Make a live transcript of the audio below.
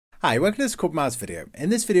Hi, welcome to this Corbettmaths video.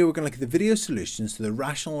 In this video, we're going to look at the video solutions to the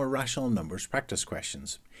Rational and Irrational Numbers practice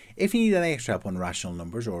questions. If you need any extra help on rational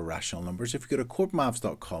numbers or irrational numbers, if you go to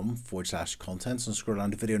corbettmaths.com/contents and scroll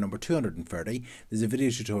down to video number 230, there's a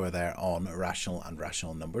video tutorial there on irrational and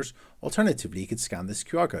rational numbers. Alternatively, you could scan this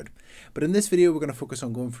QR code. But in this video, we're going to focus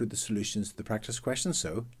on going through the solutions to the practice questions,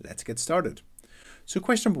 so let's get started. So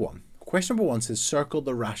question number one. Question number one says circle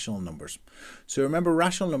the rational numbers. So remember,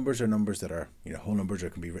 rational numbers are numbers that are, whole numbers, or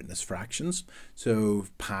can be written as fractions. So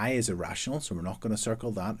pi is irrational, so we're not going to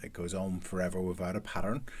circle that. It goes on forever without a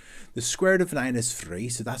pattern. The square root of 9 is 3,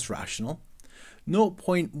 so that's rational.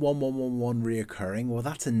 0.1111 reoccurring, well,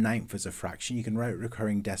 that's a ninth as a fraction. You can write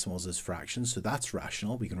recurring decimals as fractions, so that's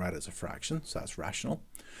rational. We can write it as a fraction, so that's rational.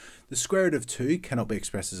 The square root of 2 cannot be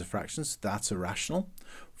expressed as a fraction, so that's irrational.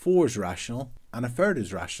 4 is rational, and a third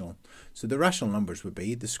is rational. So the rational numbers would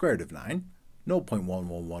be the square root of 9,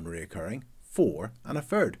 0.111 reoccurring, 4, and a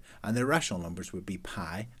third. And the irrational numbers would be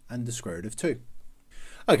pi and the square root of 2.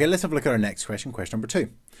 Okay, let's have a look at our next question, question number 2.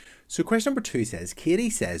 So question number 2 says,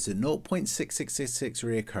 Katie says that 0.6666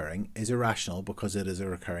 reoccurring is irrational because it is a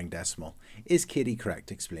recurring decimal. Is Katie correct?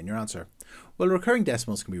 Explain your answer. Well, recurring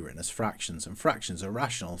decimals can be written as fractions, and fractions are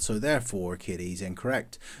rational, so therefore Katie is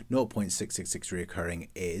incorrect. 0.666 reoccurring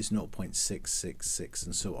is 0.666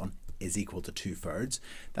 and so on is equal to 2/3.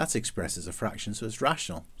 That's expressed as a fraction, so it's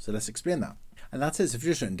rational. So let's explain that. And that says, if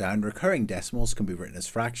you're just written down, recurring decimals can be written as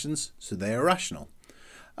fractions, so they are rational.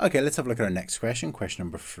 Okay, let's have a look at our next question, question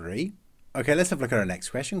number 3. Okay, let's have a look at our next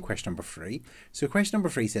question, question number 3. So question number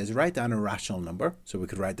 3 says, write down a rational number. So we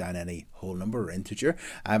could write down any whole number or integer.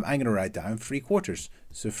 I'm going to write down 3/4.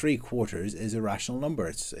 So 3/4 is a rational number.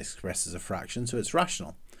 It's expressed as a fraction, so it's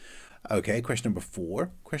rational. Okay, question number 4.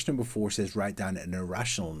 Question number 4 says write down an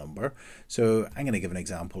irrational number. So I'm going to give an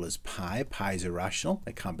example as pi. Pi is irrational.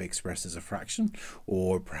 It can't be expressed as a fraction,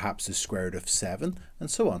 or perhaps the square root of 7, and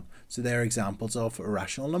so on. So they're examples of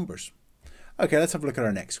irrational numbers. Okay, let's have a look at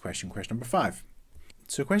our next question, question number 5.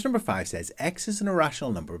 So question number 5 says x is an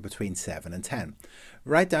irrational number between 7 and 10.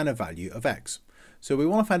 Write down a value of x. So we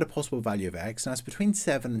want to find a possible value of x, and that's between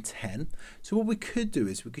 7 and 10. So what we could do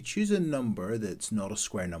is we could choose a number that's not a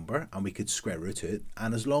square number, and we could square root it.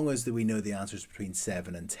 And as long as we know the answer is between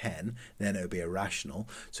 7 and 10, then it would be irrational.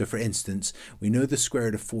 So for instance, we know the square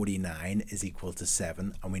root of 49 is equal to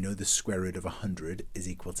 7, and we know the square root of 100 is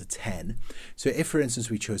equal to 10. So if, for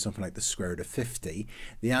instance, we chose something like the square root of 50,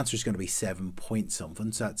 the answer is going to be 7 point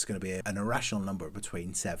something. So that's going to be an irrational number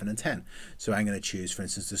between 7 and 10. So I'm going to choose, for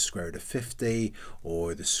instance, the square root of 50,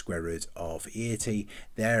 or the square root of 80,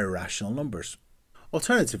 they're irrational numbers.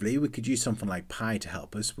 Alternatively, we could use something like pi to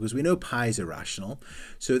help us, because we know pi is irrational,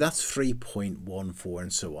 so that's 3.14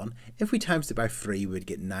 and so on. If we times it by 3, we'd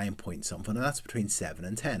get 9 point something, and that's between 7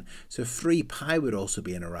 and 10. So 3 pi would also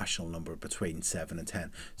be an irrational number between 7 and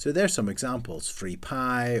 10. So there's some examples, 3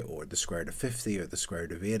 pi, or the square root of 50, or the square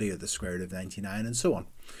root of 80, or the square root of 99, and so on.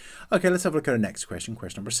 Okay, let's have a look at our next question,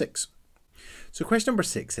 question number 6. So question number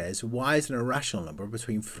 6 says, y is an irrational number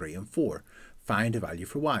between 3 and 4. Find a value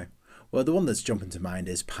for y. Well, the one that's jumping to mind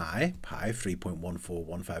is pi,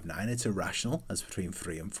 3.14159. It's irrational, that's between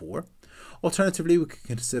 3 and 4. Alternatively, we could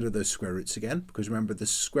consider those square roots again, because remember, the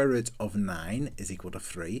square root of 9 is equal to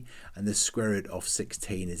 3, and the square root of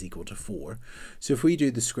 16 is equal to 4. So if we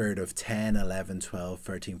do the square root of 10, 11, 12,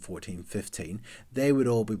 13, 14, 15, they would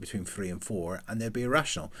all be between 3 and 4, and they'd be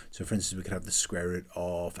irrational. So for instance, we could have the square root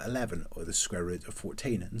of 11, or the square root of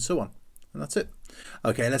 14, and so on. And that's it.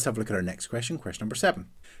 Okay, let's have a look at our next question, question number 7.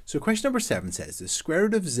 So question number 7 says the square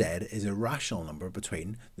root of z is a rational number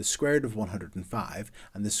between the square root of 105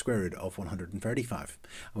 and the square root of 135.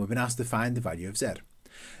 And we've been asked to find the value of z.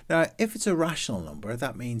 Now, if it's a rational number,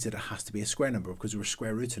 that means that it has to be a square number, because we're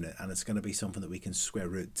square rooting it, and it's going to be something that we can square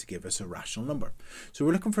root to give us a rational number. So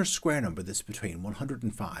we're looking for a square number that's between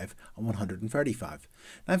 105 and 135.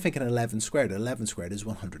 Now I'm thinking 11 squared. 11 squared is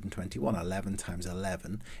 121. 11 times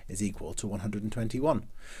 11 is equal to 121.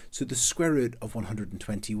 So the square root of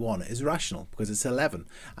 121 is rational, because it's 11,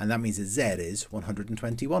 and that means that z is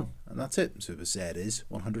 121, and that's it. So the z is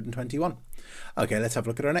 121. Okay, let's have a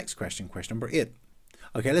look at our next question, question number 8.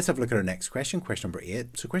 Okay, let's have a look at our next question, question number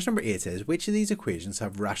 8. So question number 8 says, which of these equations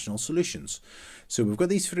have rational solutions? So we've got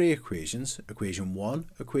these 3 equations, equation 1,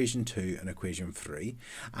 equation 2, and equation 3.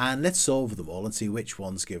 And let's solve them all and see which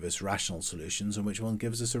ones give us rational solutions and which one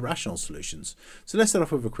gives us irrational solutions. So let's start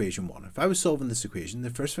off with equation 1. If I was solving this equation, the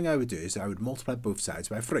first thing I would do is I would multiply both sides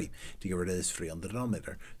by 3 to get rid of this 3 on the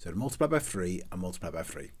denominator. So I'd multiply by 3 and multiply by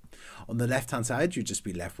 3. On the left hand side, you'd just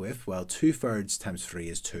be left with, well, 2/3 times 3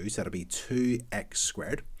 is 2, so that'll be 2x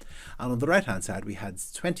squared. And on the right hand side we had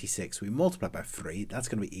 26, we multiply by 3, that's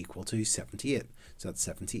going to be equal to 78. So that's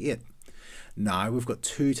 78. Now we've got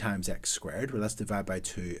 2 times x squared. Well, let's divide by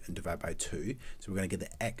 2 and divide by 2. So we're going to get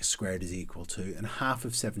that x squared is equal to, and half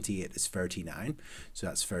of 78 is 39. So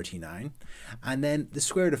that's 39. And then the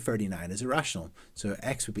square root of 39 is irrational. So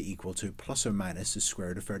x would be equal to plus or minus the square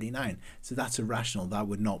root of 39. So that's irrational. That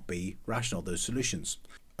would not be rational, those solutions.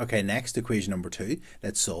 Okay, next, equation number 2.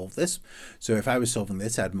 Let's solve this. So if I was solving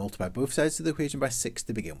this, I'd multiply both sides of the equation by 6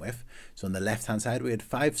 to begin with. So on the left-hand side, we had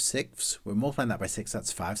 5/6. We're multiplying that by 6,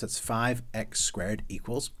 that's 5. So that's 5x squared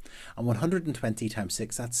equals. And 120 times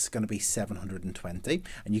 6, that's going to be 720.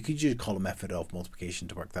 And you could use a column method of multiplication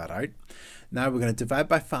to work that out. Now we're going to divide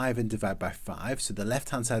by 5 and divide by 5. So the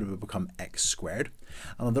left-hand side will become x squared.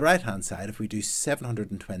 And on the right-hand side, if we do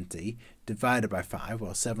 720 divided by 5,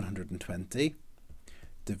 well, 720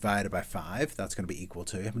 divided by 5, that's going to be equal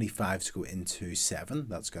to, how many 5s go into 7?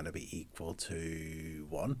 That's going to be equal to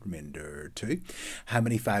 1, remainder 2. How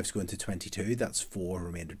many 5s go into 22? That's 4,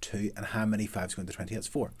 remainder 2. And how many 5s go into 20? That's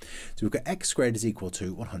 4. So we've got x squared is equal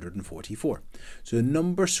to 144. So the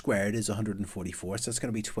number squared is 144, so that's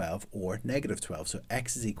going to be 12 or negative 12. So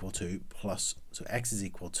x is equal to plus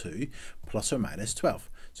or minus 12.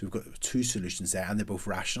 So we've got 2 solutions there, and they're both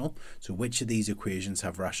rational. So which of these equations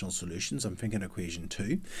have rational solutions? I'm thinking equation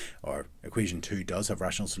 2, or equation 2 does have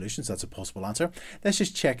rational solutions. That's a possible answer. Let's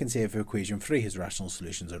just check and see if equation 3 has rational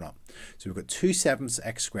solutions or not. So we've got 2/7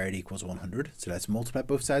 x squared equals 100. So let's multiply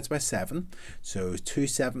both sides by 7. So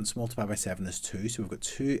 2/7 multiplied by 7 is 2. So we've got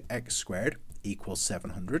 2x squared equals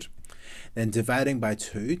 700. Then dividing by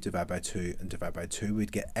 2, divide by 2 and divide by 2,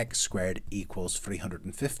 we'd get x squared equals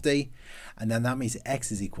 350. And then that means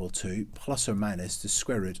x is equal to plus or minus the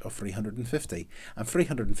square root of 350. And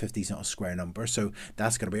 350 is not a square number, so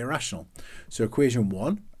that's going to be irrational. So equation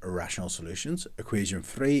 1, irrational solutions. Equation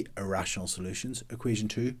 3, irrational solutions. Equation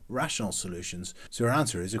 2, rational solutions. So our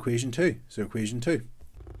answer is equation 2. So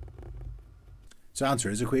answer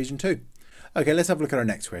is equation 2. Okay, let's have a look at our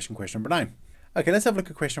next question, question number 9. Okay, let's have a look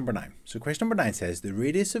at question number 9. So question number 9 says the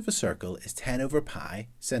radius of a circle is 10 over pi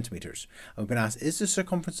centimeters. And we've been asked, is the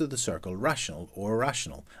circumference of the circle rational or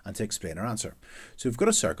irrational? And to explain our answer. So we've got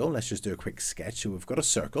a circle. Let's just do a quick sketch. So we've got a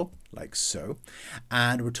circle like so,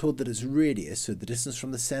 and we're told that its radius, so the distance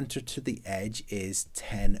from the center to the edge, is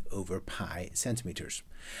 10 over pi centimeters.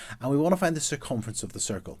 And we want to find the circumference of the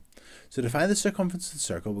circle. So to find the circumference of the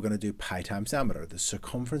circle, we're going to do pi times diameter. The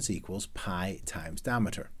circumference equals pi times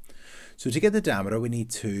diameter. So to get the diameter, we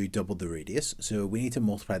need to double the radius. So we need to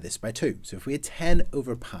multiply this by 2. So if we had 10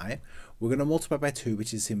 over pi, we're going to multiply by 2,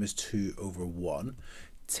 which is the same as 2 over 1.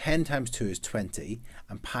 10 times 2 is 20,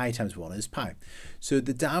 and pi times 1 is pi. So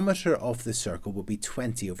the diameter of the circle will be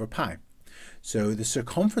 20 over pi. So the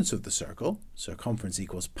circumference of the circle, circumference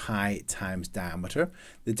equals pi times diameter.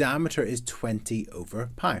 The diameter is 20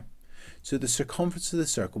 over pi. So the circumference of the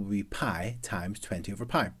circle will be pi times 20 over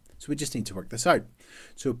pi. So we just need to work this out.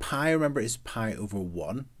 So pi, remember, is pi over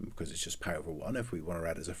 1, because it's just pi over 1 if we want to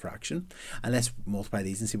write it as a fraction. And let's multiply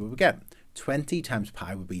these and see what we get. 20 times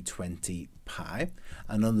pi would be 20 pi.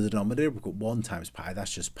 And on the denominator, we've got 1 times pi,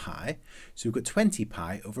 that's just pi. So we've got 20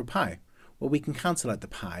 pi over pi. Well, we can cancel out the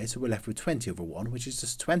pi, so we're left with 20 over 1, which is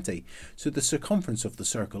just 20. So the circumference of the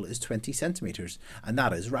circle is 20 centimeters, and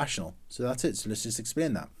that is rational. So that's it. So let's just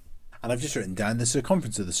explain that. And I've just written down the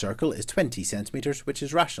circumference of the circle is 20 centimeters, which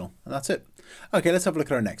is rational, and that's it. Okay, let's have a look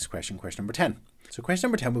at our next question, question number 10. So question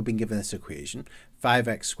number 10, we've been given this equation,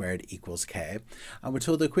 5x squared equals k, and we're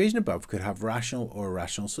told the equation above could have rational or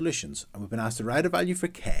irrational solutions, and we've been asked to write a value for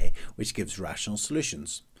k, which gives rational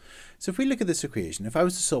solutions. So if we look at this equation, if I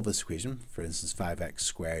was to solve this equation, for instance 5x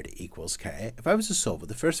squared equals k, if I was to solve it,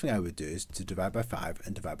 the first thing I would do is to divide by 5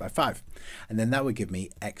 and divide by 5. And then that would give me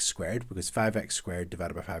x squared, because 5x squared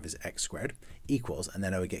divided by 5 is x squared, equals, and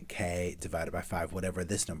then I would get k divided by 5, whatever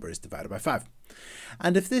this number is divided by 5.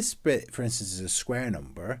 And if this bit, for instance, is a square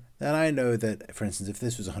number, then I know that, for instance, if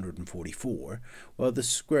this was 144, well, the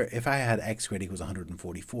square, if I had x squared equals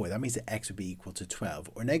 144, that means that x would be equal to 12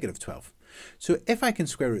 or negative 12. So if I can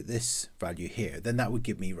square root this value here, then that would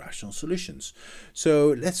give me rational solutions.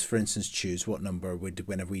 So let's, for instance, choose what number would,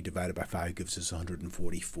 whenever we divide it by 5, gives us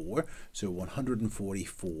 144. So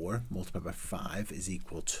 144 multiplied by 5 is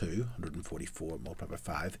equal to 144 multiplied by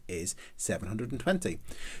 5 is 720.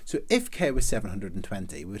 So if k was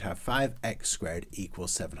 720, we would have 5x squared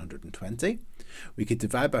equals 720. We could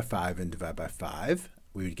divide by 5 and divide by 5.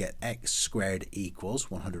 we would get x squared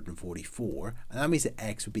equals 144, and that means that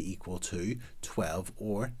x would be equal to 12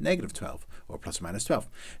 or negative 12, or plus or minus 12.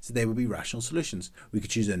 So they would be rational solutions. We could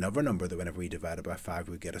choose another number that whenever we divide it by 5,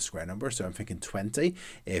 we get a square number. So I'm thinking 20.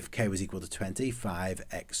 If k was equal to 20,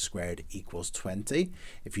 5x squared equals 20.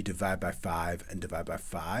 If you divide by 5 and divide by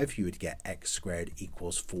 5, you would get x squared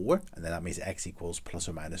equals 4, and then that means x equals plus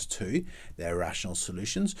or minus 2. They're rational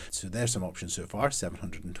solutions. So there's some options so far,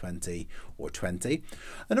 720 or 20.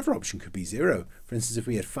 Another option could be 0. For instance, if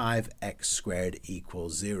we had 5x squared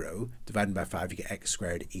equals 0, dividing by 5, you get x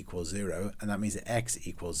squared equals 0, and that means that x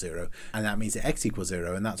equals 0, and that means that x equals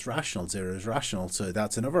 0, and that's rational. 0 is rational, so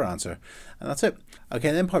that's another answer, and that's it. Okay,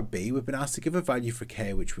 and then part B, we've been asked to give a value for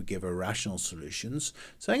k which would give irrational solutions.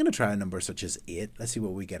 So I'm going to try a number such as 8. Let's see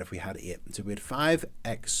what we get if we had 8. So we had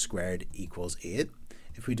 5x squared equals 8.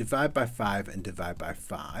 If we divide by 5 and divide by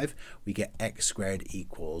 5, we get x squared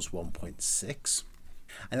equals 1.6.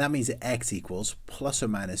 And that means that x equals plus or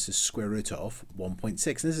minus the square root of 1.6. And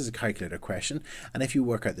this is a calculator question. And if you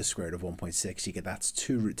work out the square root of 1.6, you get that's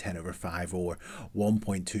 2 root 10 over 5, or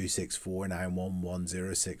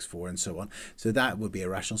 1.264911064, and so on. So that would be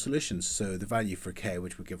irrational solutions. So the value for k,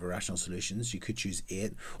 which would give irrational solutions, you could choose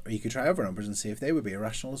 8, or you could try other numbers and see if they would be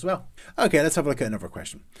irrational as well. Okay, let's have a look at another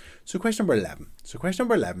question. So question number 11. So question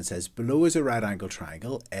number 11 says, below is a right angle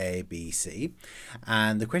triangle, ABC.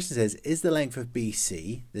 And the question says, is the length of BC,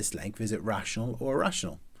 this length, is it rational or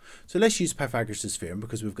irrational? So let's use Pythagoras' theorem,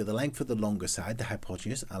 because we've got the length of the longer side, the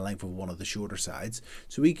hypotenuse, and the length of one of the shorter sides.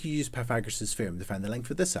 So we could use Pythagoras' theorem to find the length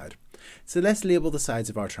of this side. So let's label the sides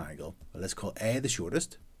of our triangle. Well, let's call A the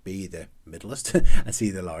shortest, B the middlest, and C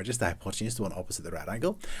the largest, the hypotenuse, the one opposite the right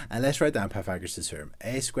angle. And let's write down Pythagoras' theorem.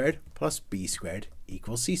 A squared plus B squared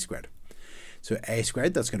equals C squared. So A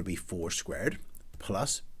squared, that's going to be 4 squared,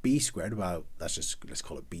 plus B squared, well, let's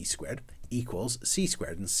call it B squared, equals C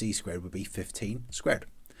squared, and C squared would be 15 squared.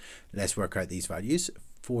 Let's work out these values.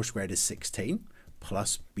 4 squared is 16,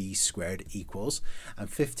 plus B squared equals, and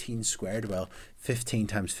 15 squared, well, 15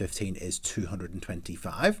 times 15 is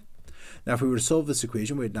 225. Now, if we were to solve this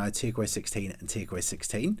equation, we'd now take away 16 and take away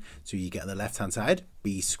 16. So you get on the left-hand side,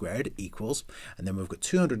 b squared equals, and then we've got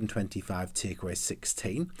 225 take away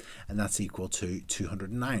 16, and that's equal to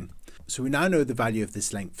 209. So we now know the value of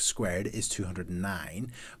this length squared is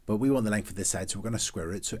 209, but we want the length of this side, so we're going to square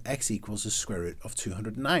root. So x equals the square root of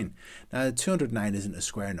 209. Now, 209 isn't a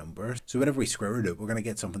square number, so whenever we square root it, we're going to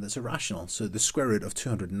get something that's irrational. So the square root of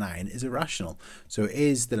 209 is irrational. So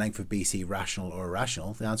is the length of BC rational or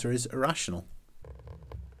irrational? The answer is irrational.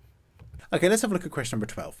 Okay, let's have a look at question number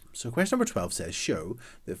 12. So question number 12 says, show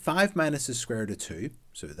that 5 minus the square root of 2,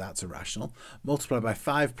 so that's irrational, multiplied by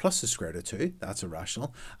 5 plus the square root of 2, that's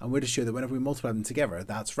irrational, and we're to show that whenever we multiply them together,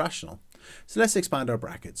 that's rational. So let's expand our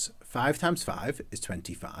brackets. 5 times 5 is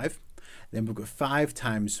 25. Then we've got 5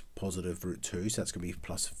 times positive root 2, so that's going to be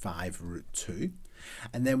plus 5 root 2.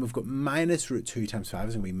 And then we've got minus root 2 times 5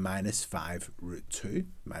 is going to be minus 5 root 2,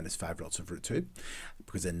 minus 5 lots of root 2,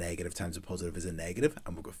 because a negative times a positive is a negative,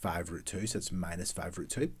 and we've got 5 root 2, so it's minus 5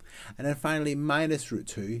 root 2. And then finally, minus root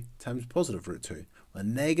 2 times positive root 2. Well, a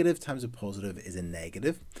negative times a positive is a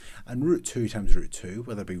negative, and root 2 times root 2,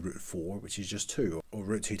 whether it be root 4, which is just 2, or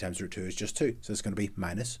root 2 times root 2 is just 2, so it's going to be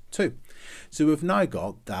minus 2. So we've now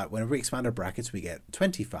got that whenever we expand our brackets, we get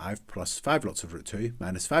 25 plus 5 lots of root 2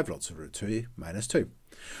 minus 5 lots of root 2 minus 2.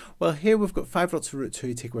 Well, here we've got 5 lots of root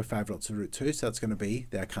 2, take away 5 lots of root 2, so that's going to be,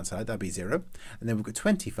 there cancel out, that'd be 0. And then we've got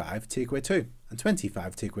 25, take away 2. And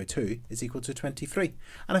 25 take away 2 is equal to 23.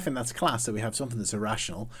 And I think that's class that we have something that's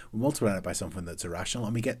irrational, we multiply it by something that's irrational,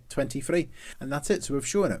 and we get 23. And that's it, so we've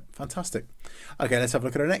shown it. Fantastic. Okay, let's have a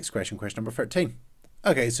look at our next question, question number 13.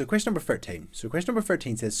 Okay, so question number 13. So question number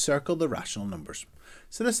 13 says, circle the rational numbers.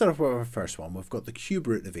 So let's start off with our first one. We've got the cube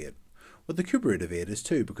root of 8. Well, the cube root of 8 is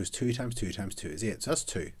 2, because 2 times 2 times 2 is 8. So that's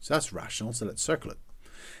 2. So that's rational, so let's circle it.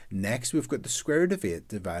 Next, we've got the square root of 8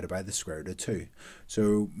 divided by the square root of 2.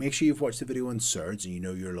 So make sure you've watched the video on surds and you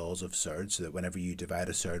know your laws of surds, so that whenever you divide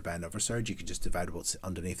a surd by another surd, you can just divide what's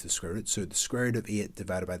underneath the square root. So the square root of 8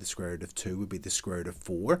 divided by the square root of 2 would be the square root of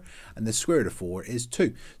 4, and the square root of 4 is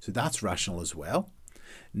 2. So that's rational as well.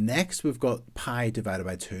 Next, we've got pi divided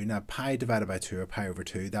by 2. Now, pi divided by 2, or pi over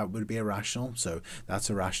 2, that would be irrational, so that's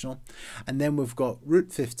irrational. And then we've got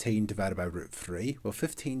root 15 divided by root 3. Well,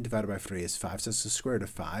 15 divided by 3 is 5, so that's the square root of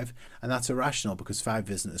 5, and that's irrational because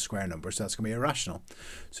 5 isn't a square number, so that's going to be irrational.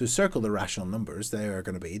 So circle the rational numbers. They are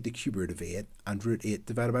going to be the cube root of 8 and root 8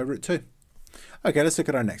 divided by root 2. Okay, let's look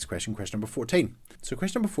at our next question, question number 14. So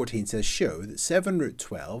question number 14 says, show that 7 root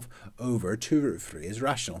 12 over 2 root 3 is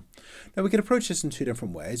rational. Now we could approach this in two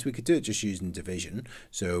different ways. We could do it just using division.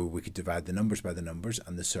 So we could divide the numbers by the numbers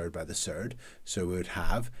and the surd by the surd. So we would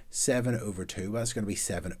have 7 over 2, well, that's going to be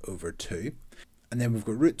 7 over 2. And then we've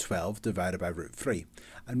got root 12 divided by root 3.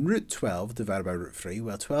 And root 12 divided by root 3,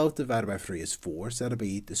 well, 12 divided by 3 is 4, so that'll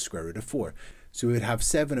be the square root of 4. So we would have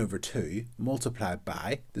 7 over 2 multiplied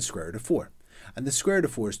by the square root of 4. And the square root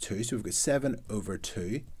of 4 is 2, so we've got 7 over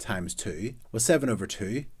 2 times 2. Well, 7 over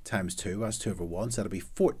 2 times 2, well, that's 2 over 1, so that'll be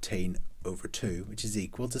 14 over 2, which is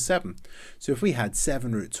equal to 7. So if we had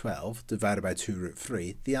 7 root 12 divided by 2 root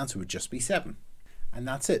 3, the answer would just be 7. And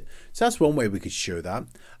that's it. So that's one way we could show that.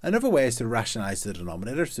 Another way is to rationalize the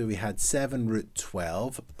denominator. So we had 7 root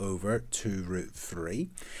 12 over 2 root 3.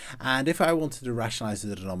 And if I wanted to rationalize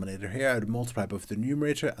the denominator here, I would multiply both the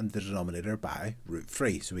numerator and the denominator by root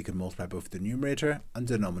 3. So we could multiply both the numerator and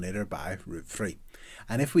denominator by root 3.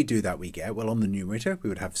 And if we do that, we get, well, on the numerator, we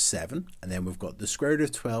would have 7. And then we've got the square root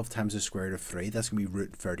of 12 times the square root of 3. That's going to be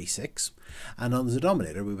root 36. And on the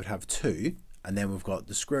denominator, we would have 2. And then we've got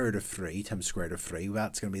the square root of 3 times the square root of 3. Well,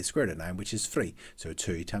 that's going to be the square root of 9, which is 3. So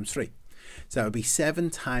 2 times 3. So that would be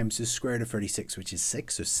 7 times the square root of 36, which is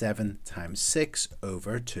 6. So 7 times 6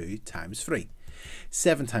 over 2 times 3.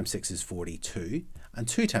 7 times 6 is 42. And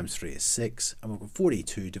 2 times 3 is 6. And we've got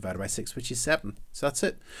 42 divided by 6, which is 7. So that's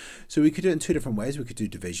it. So we could do it in two different ways. We could do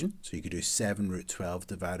division. So you could do 7 root 12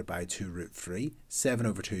 divided by 2 root 3. 7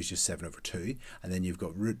 over 2 is just 7 over 2. And then you've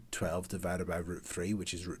got root 12 divided by root 3,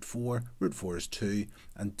 which is root 4. Root 4 is 2.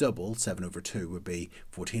 And double 7 over 2 would be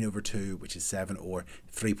 14 over 2, which is 7. Or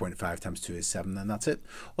 3.5 times 2 is 7. And that's it.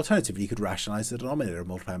 Alternatively, you could rationalize the denominator,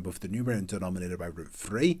 multiplying both the numerator and denominator by root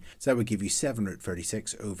 3. So that would give you 7 root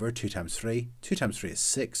 36 over 2 times 3. 2 times 3 is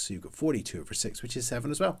 6, so you've got 42 over 6, which is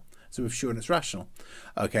 7 as well. So we've shown it's rational.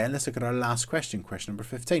 Okay, and let's look at our last question, question number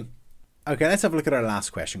 15. Okay, let's have a look at our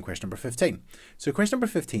last question, question number 15. So question number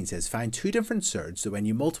 15 says, find two different surds that when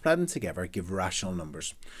you multiply them together give rational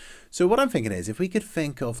numbers. So what I'm thinking is, if we could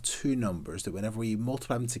think of two numbers that whenever we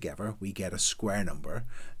multiply them together, we get a square number,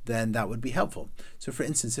 then that would be helpful. So for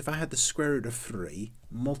instance, if I had the square root of 3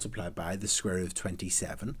 multiplied by the square root of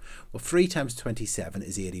 27, well, 3 times 27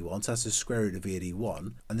 is 81, so that's the square root of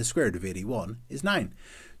 81, and the square root of 81 is 9.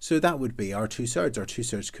 So that would be our two surds. Our two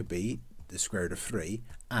surds could be the square root of 3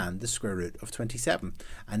 and the square root of 27.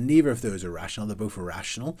 And neither of those are rational, they're both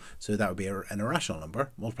irrational. So that would be an irrational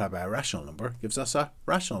number multiplied by a rational number gives us a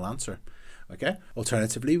rational answer. Okay.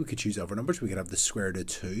 Alternatively, we could choose other numbers. We could have the square root of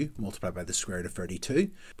 2 multiplied by the square root of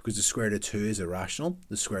 32. Because the square root of 2 is irrational,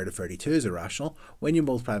 the square root of 32 is irrational. When you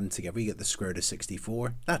multiply them together, you get the square root of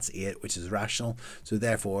 64. That's 8, which is rational. So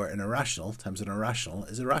therefore, an irrational times an irrational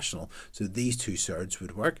is irrational. So these two surds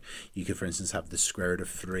would work. You could, for instance, have the square root of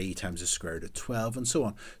 3 times the square root of 12 and so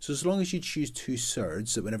on. So as long as you choose two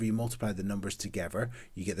surds, that whenever you multiply the numbers together,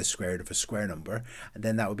 you get the square root of a square number, and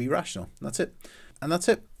then that would be rational. And that's it. And that's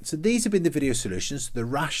it. So these have been the video solutions to the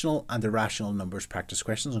rational and irrational numbers practice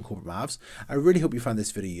questions on Corbettmaths. I really hope you found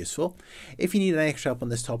this video useful. If you need any extra help on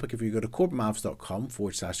this topic, if you go to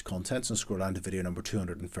corbettmaths.com/contents and scroll down to video number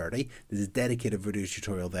 230, there's a dedicated video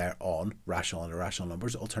tutorial there on rational and irrational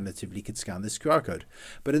numbers. Alternatively, you could scan this QR code.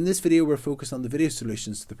 But in this video, we're focused on the video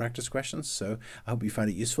solutions to the practice questions. So I hope you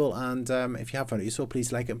found it useful. And if you have found it useful,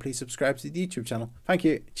 please like it and please subscribe to the YouTube channel. Thank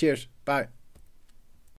you. Cheers. Bye.